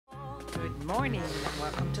Good morning and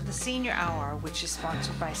welcome to the Senior Hour, which is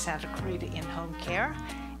sponsored by Santa Clarita In-Home Care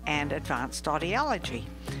and Advanced Audiology.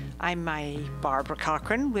 I'm Barbara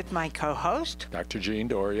Cochran with my co-host, Dr. Jean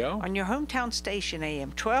Dorio, on your hometown station AM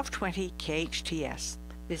 1220 KHTS.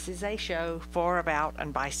 This is a show for, about,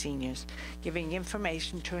 and by seniors, giving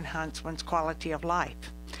information to enhance one's quality of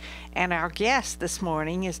life. And our guest this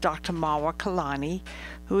morning is Dr. Marwa Kalani,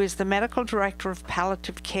 who is the Medical Director of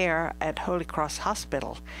Palliative Care at Holy Cross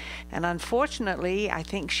Hospital. And unfortunately, I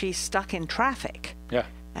think she's stuck in traffic. Yeah,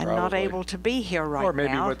 and probably not able to be here right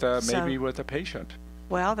now. Or maybe with a patient.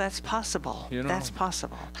 Well, that's possible. You know, that's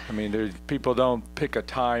possible. I mean, people don't pick a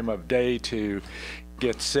time of day to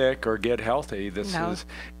get sick or get healthy.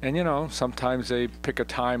 And sometimes they pick a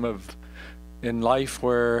time in life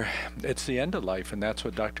where it's the end of life, and that's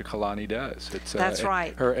what Dr. Kalani does. That's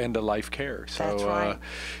right. Her end of life care. So, that's right.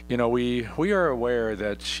 We are aware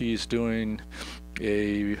that she's doing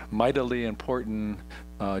a mightily important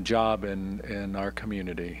job in our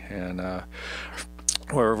community, and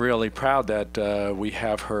we're really proud that we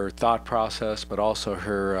have her thought process, but also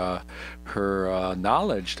her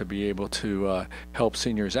knowledge to be able to help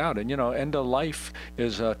seniors out. And end of life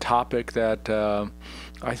is a topic that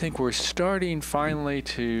I think we're starting finally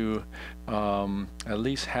to at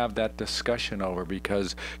least have that discussion over,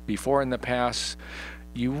 because before in the past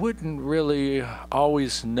you wouldn't really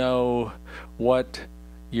always know what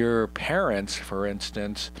your parents, for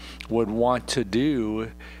instance, would want to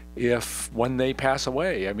do when they pass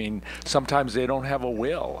away. I mean, sometimes they don't have a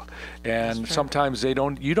will, and sometimes you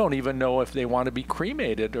don't even know if they want to be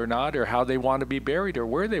cremated or not, or how they want to be buried, or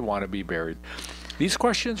where they want to be buried. These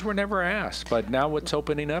questions were never asked, but now it's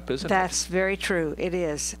opening up, isn't it? That's very true. It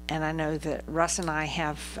is. And I know that Russ and I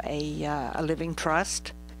have a living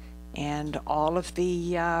trust, and all of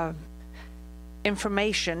the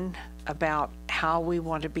information about how we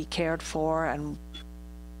want to be cared for and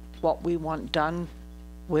what we want done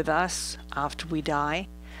with us after we die,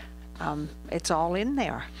 it's all in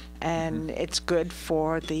there, and it's good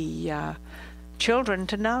for the children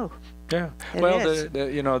to know. Yeah, and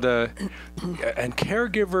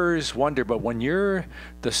caregivers wonder, but when you're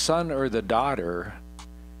the son or the daughter,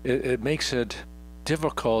 it makes it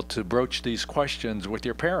difficult to broach these questions with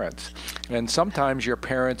your parents. And sometimes your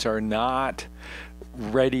parents are not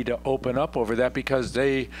ready to open up over that, because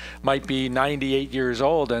they might be 98 years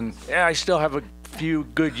old and I still have a few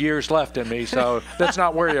good years left in me, so let's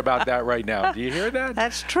not worry about that right now. Do you hear that?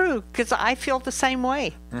 That's true, because I feel the same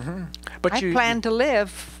way. But I plan to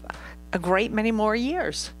live a great many more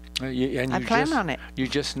years. I plan on it. You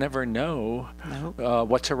just never know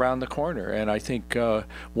what's around the corner, and I think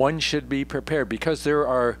one should be prepared, because there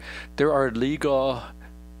are legal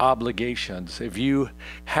obligations. If you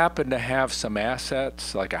happen to have some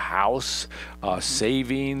assets like a house,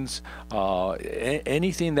 savings,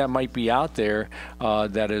 anything that might be out there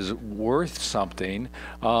that is worth something,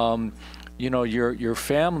 your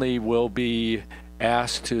family will be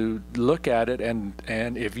asked to look at it, and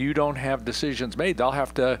if you don't have decisions made, they'll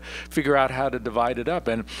have to figure out how to divide it up.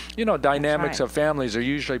 And dynamics of families are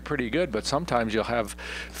usually pretty good, but sometimes you'll have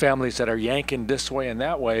families that are yanking this way and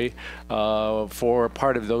that way for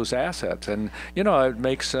part of those assets, and it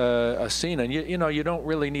makes a scene, and you don't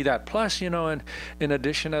really need that. Plus, in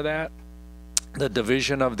addition to that, the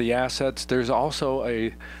division of the assets, there's also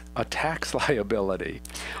a tax liability,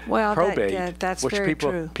 probate, that's which very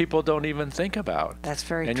true. people don't even think about. That's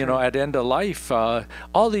very true. And at end of life,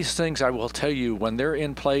 all these things, I will tell you, when they're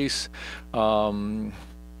in place, and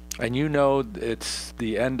it's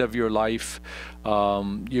the end of your life,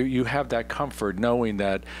 you have that comfort knowing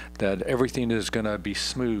that everything is going to be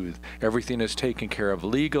smooth, everything is taken care of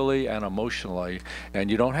legally and emotionally,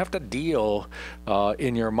 and you don't have to deal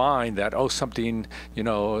in your mind that something,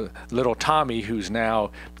 little Tommy, who's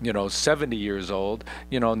now 70 years old,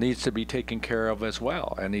 needs to be taken care of as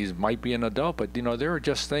well, and he might be an adult, but there are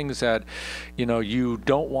just things that you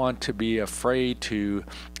don't want to be afraid to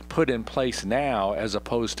put in place now, as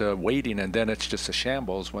opposed to waiting, and then it's just a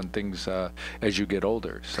shambles when things as you get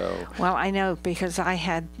older. So well, I know, because I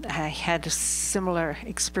had a similar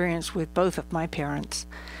experience with both of my parents,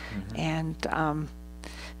 and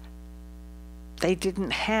they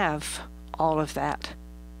didn't have all of that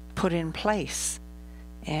put in place.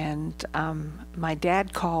 And my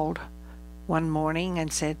dad called one morning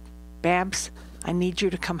and said, "Babs, I need you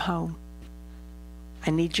to come home. I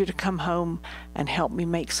need you to come home and help me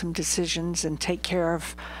make some decisions and take care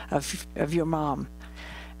of your mom."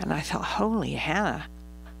 And I thought, holy Hannah.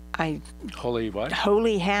 Holy what?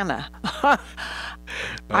 Holy Hannah.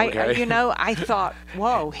 Okay. I thought,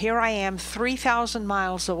 whoa, here I am 3,000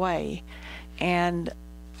 miles away, and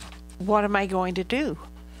what am I going to do?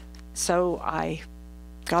 So I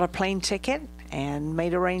got a plane ticket and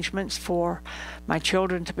made arrangements for my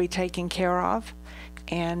children to be taken care of.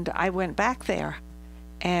 And I went back there.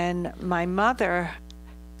 And my mother,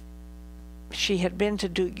 she had been to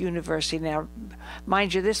Duke University. Now,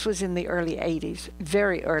 mind you, this was in the early 80s,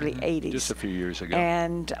 very early 80s. Just a few years ago.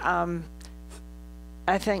 And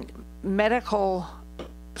I think medical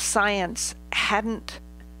science hadn't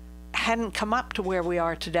come up to where we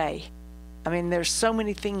are today. I mean, there's so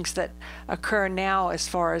many things that occur now as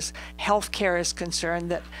far as healthcare is concerned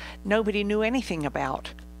that nobody knew anything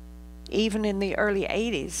about, even in the early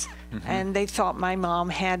 80s. And they thought my mom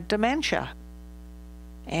had dementia.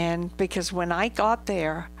 And because when I got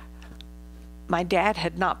there, my dad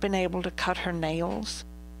had not been able to cut her nails.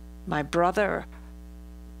 My brother,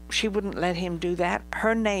 she wouldn't let him do that.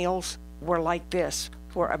 Her nails were like this,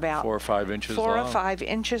 were about 4 or 5 inches long. 4 or 5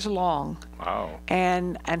 inches long. Wow.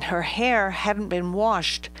 And her hair hadn't been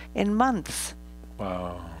washed in months.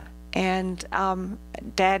 Wow. And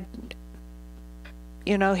Dad,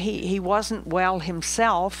 you know, he wasn't well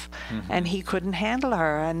himself, and he couldn't handle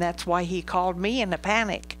her, and that's why he called me in a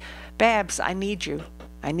panic. Babs, I need you.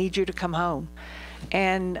 I need you to come home.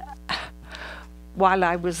 And while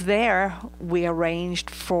I was there, we arranged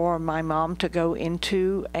for my mom to go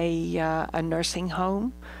into a nursing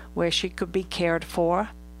home where she could be cared for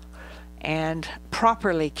and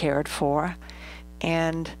properly cared for.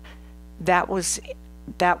 And that was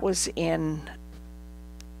in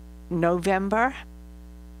November,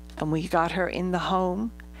 and we got her in the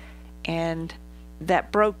home, and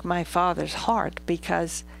that broke my father's heart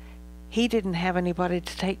because he didn't have anybody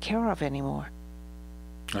to take care of anymore.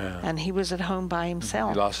 Yeah. And he was at home by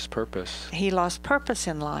himself. He lost his purpose. He lost purpose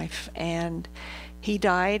in life, and he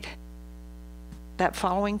died that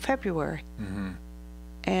following February.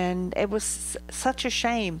 And it was such a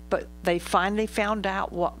shame, but they finally found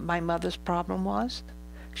out what my mother's problem was.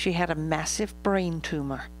 She had a massive brain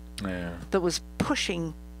tumor that was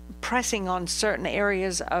pressing on certain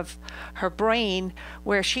areas of her brain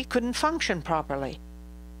where she couldn't function properly.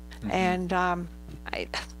 And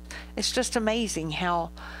it's just amazing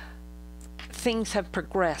how things have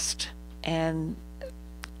progressed and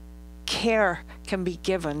care can be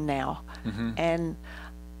given now, and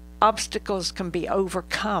obstacles can be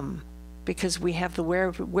overcome because we have the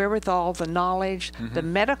wherewithal, the knowledge, the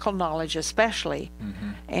medical knowledge especially.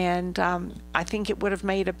 And I think it would have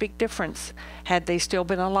made a big difference had they still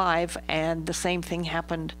been alive and the same thing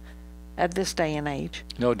happened at this day and age.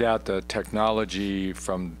 No doubt the technology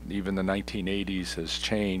from even the 1980s has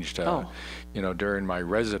changed. You know, during my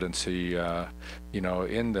residency, you know,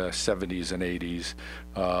 in the 70s and 80s,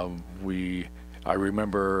 I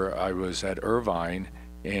remember I was at Irvine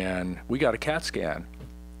and we got a CAT scan.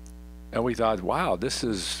 And we thought, wow, this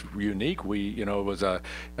is unique. You know, it was a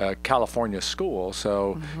California school,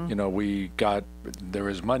 so, you know, there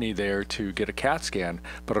was money there to get a CAT scan.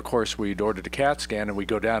 But of course, we'd ordered a CAT scan and we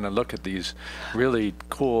go down and look at these really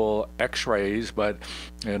cool x-rays, but,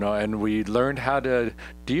 you know, and we learned how to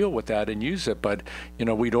deal with that and use it. But, you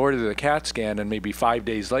know, we'd order the CAT scan and maybe 5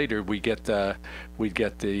 days later we'd get the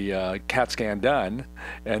CAT scan done,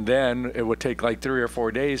 and then it would take like 3 or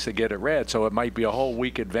 4 days to get it read. So it might be a whole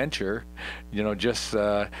week adventure, you know, just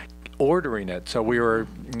ordering it. So we were,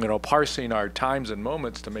 you know, parsing our times and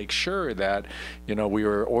moments to make sure that, you know, we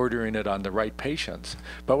were ordering it on the right patients.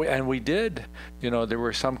 But we did, you know, there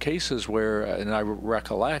were some cases where, and I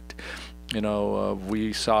recollect, you know,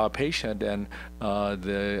 we saw a patient, and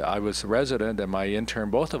I was the resident and my intern,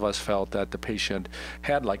 both of us felt that the patient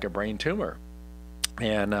had like a brain tumor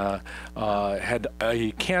and had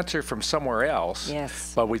a cancer from somewhere else.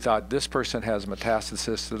 Yes. But we thought this person has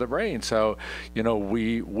metastasis to the brain. So, you know,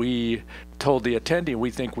 we told the attending we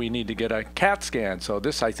think we need to get a CAT scan. So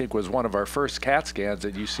this, I think, was one of our first CAT scans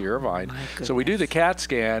at UC Irvine. So we do the CAT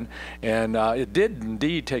scan, and it did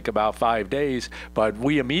indeed take about 5 days, but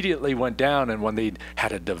we immediately went down, and when they had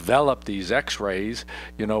to develop these x-rays,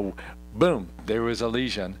 you know, boom, there was a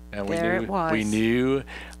lesion, and we knew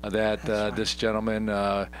that this gentleman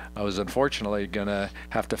was unfortunately going to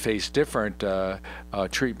have to face different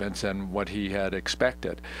treatments than what he had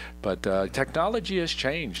expected. But technology has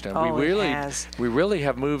changed, and we really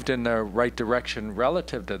have moved in the right direction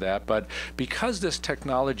relative to that. But because this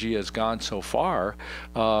technology has gone so far,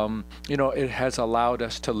 you know, it has allowed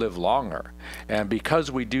us to live longer. And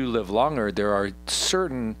because we do live longer, there are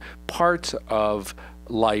certain parts of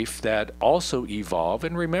life that also evolve.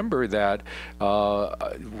 And remember that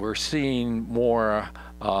we're seeing more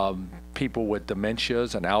people with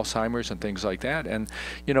dementias and Alzheimer's and things like that. And,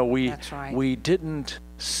 you know, That's right. we didn't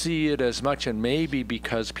see it as much, and maybe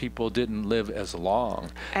because people didn't live as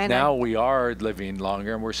long. And now we are living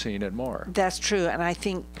longer and we're seeing it more. That's true. And I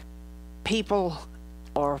think people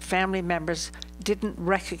or family members didn't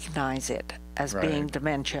recognize it as Right. being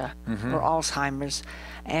dementia or Alzheimer's,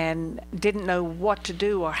 and didn't know what to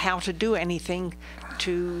do or how to do anything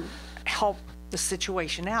to help the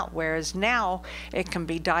situation out. Whereas now it can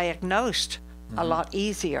be diagnosed a lot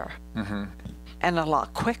easier and a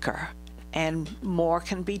lot quicker, and more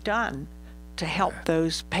can be done to help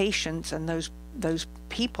those patients and those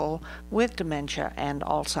people with dementia and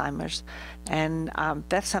Alzheimer's. And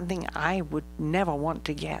that's something I would never want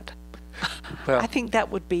to get. Well, I think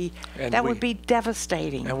that would be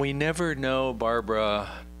devastating. And we never know, Barbara,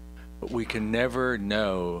 we can never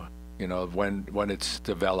know, you know, when it's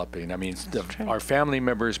developing. I mean, our family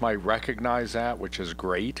members might recognize that, which is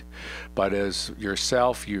great, but as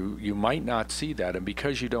yourself, you might not see that, and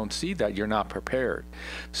because you don't see that, you're not prepared.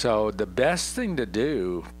 So the best thing to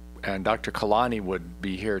do, and Dr. Kalani would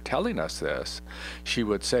be here telling us this, she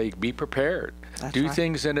would say, be prepared. Do right.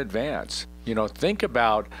 things in advance. You know, think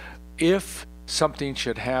about if something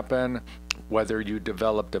should happen, whether you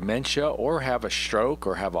develop dementia or have a stroke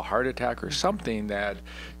or have a heart attack or something that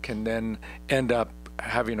can then end up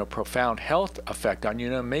having a profound health effect on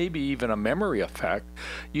you, and maybe even a memory effect,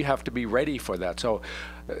 you have to be ready for that. So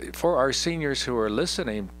for our seniors who are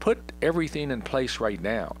listening, put everything in place right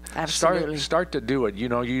now. Absolutely. Start to do it. You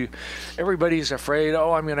know, everybody's afraid,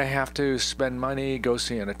 oh, I'm going to have to spend money, go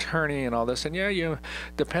see an attorney and all this. And yeah,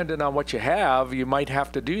 depending on what you have, you might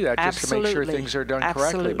have to do that just to make sure things are done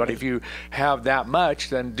correctly. But if you have that much,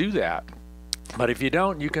 then do that. But if you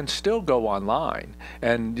don't, you can still go online.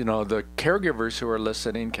 And, you know, the caregivers who are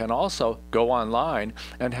listening can also go online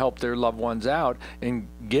and help their loved ones out in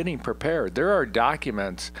getting prepared. There are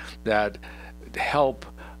documents that help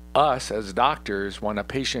us as doctors when a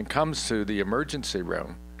patient comes to the emergency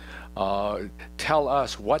room. Tell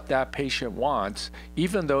us what that patient wants,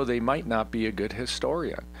 even though they might not be a good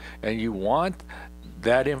historian. And you want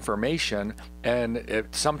that information, and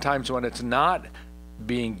sometimes when it's not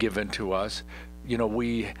being given to us, you know,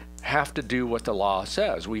 we have to do what the law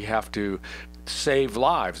says. We have to save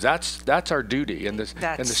lives. That's our duty in the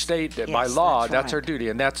state. By law, that's our duty,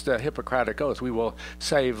 and that's the Hippocratic Oath. We will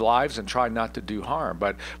save lives and try not to do harm.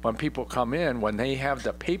 But when people come in, when they have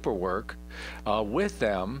the paperwork with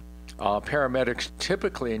them, paramedics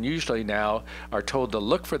typically and usually now are told to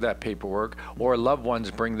look for that paperwork, or loved ones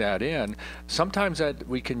bring that in. Sometimes that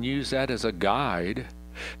we can use that as a guide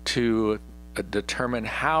to determine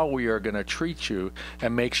how we are going to treat you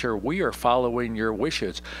and make sure we are following your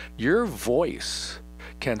wishes. Your voice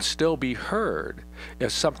can still be heard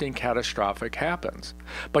if something catastrophic happens,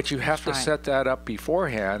 but you have to set that up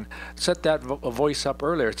beforehand, set that voice up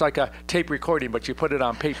earlier. It's like a tape recording, but you put it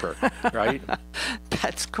on paper, right?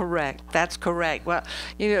 That's correct. That's correct. Well,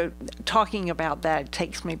 you know, talking about that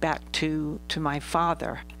takes me back to my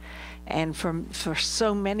father. And for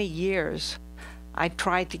so many years, I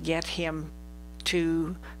tried to get him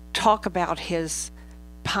to talk about his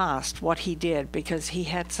past, what he did, because he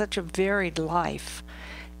had such a varied life.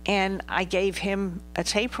 And I gave him a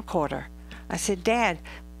tape recorder. I said, Dad,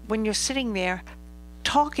 when you're sitting there,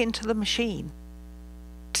 talk into the machine.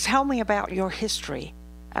 Tell me about your history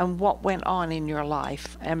and what went on in your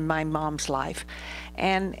life and my mom's life.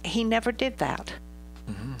 And he never did that.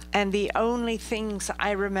 And the only things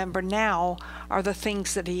I remember now are the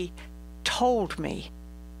things that he told me,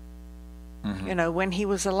 you know, when he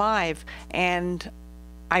was alive. And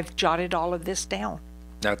I've jotted all of this down.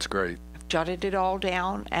 That's great. I've jotted it all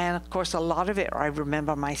down. And of course, a lot of it I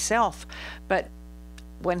remember myself. But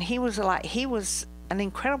when he was alive, he was an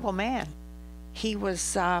incredible man. He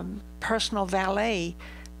was personal valet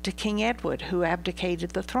to King Edward, who abdicated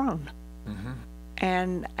the throne.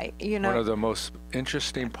 And, you know, one of the most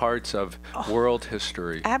interesting parts of world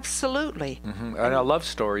history. Absolutely. And a love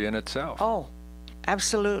story in itself. Oh,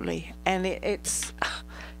 absolutely. And it's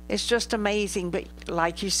just amazing. But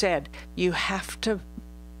like you said, you have to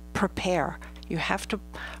prepare. You have to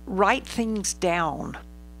write things down,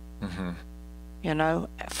 you know,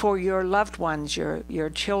 for your loved ones, your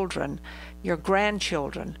children, your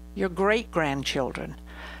grandchildren, your great-grandchildren,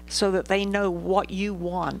 so that they know what you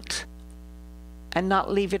want and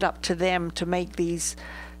not leave it up to them to make these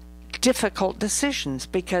difficult decisions.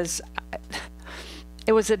 Because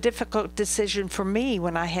it was a difficult decision for me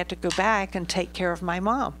when I had to go back and take care of my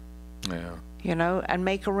mom, you know, and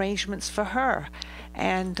make arrangements for her.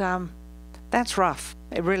 And that's rough.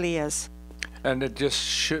 It really is. And it just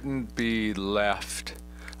shouldn't be left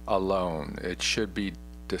alone. It should be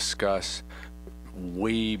discussed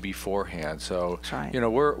way beforehand. So, That's right. you know,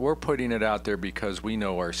 we're putting it out there because we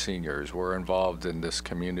know our seniors. We're involved in this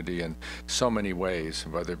community in so many ways,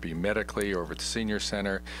 whether it be medically or with the senior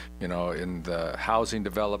center, you know, in the housing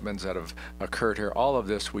developments that have occurred here. All of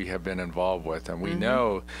this we have been involved with, and we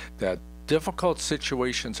know that difficult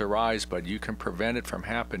situations arise, but you can prevent it from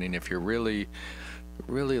happening if you're really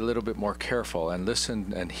a little bit more careful and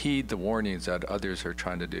listen and heed the warnings that others are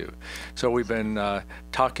trying to do. So we've been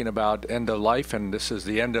talking about end of life, and this is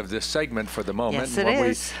the end of this segment for the moment. Yes, it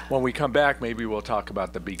is. When we come back, maybe we'll talk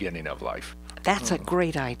about the beginning of life. That's a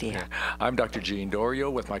great idea. I'm Dr. Gene Dorio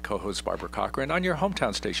with my co-host Barbara Cochran on your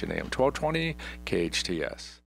hometown station AM 1220 KHTS.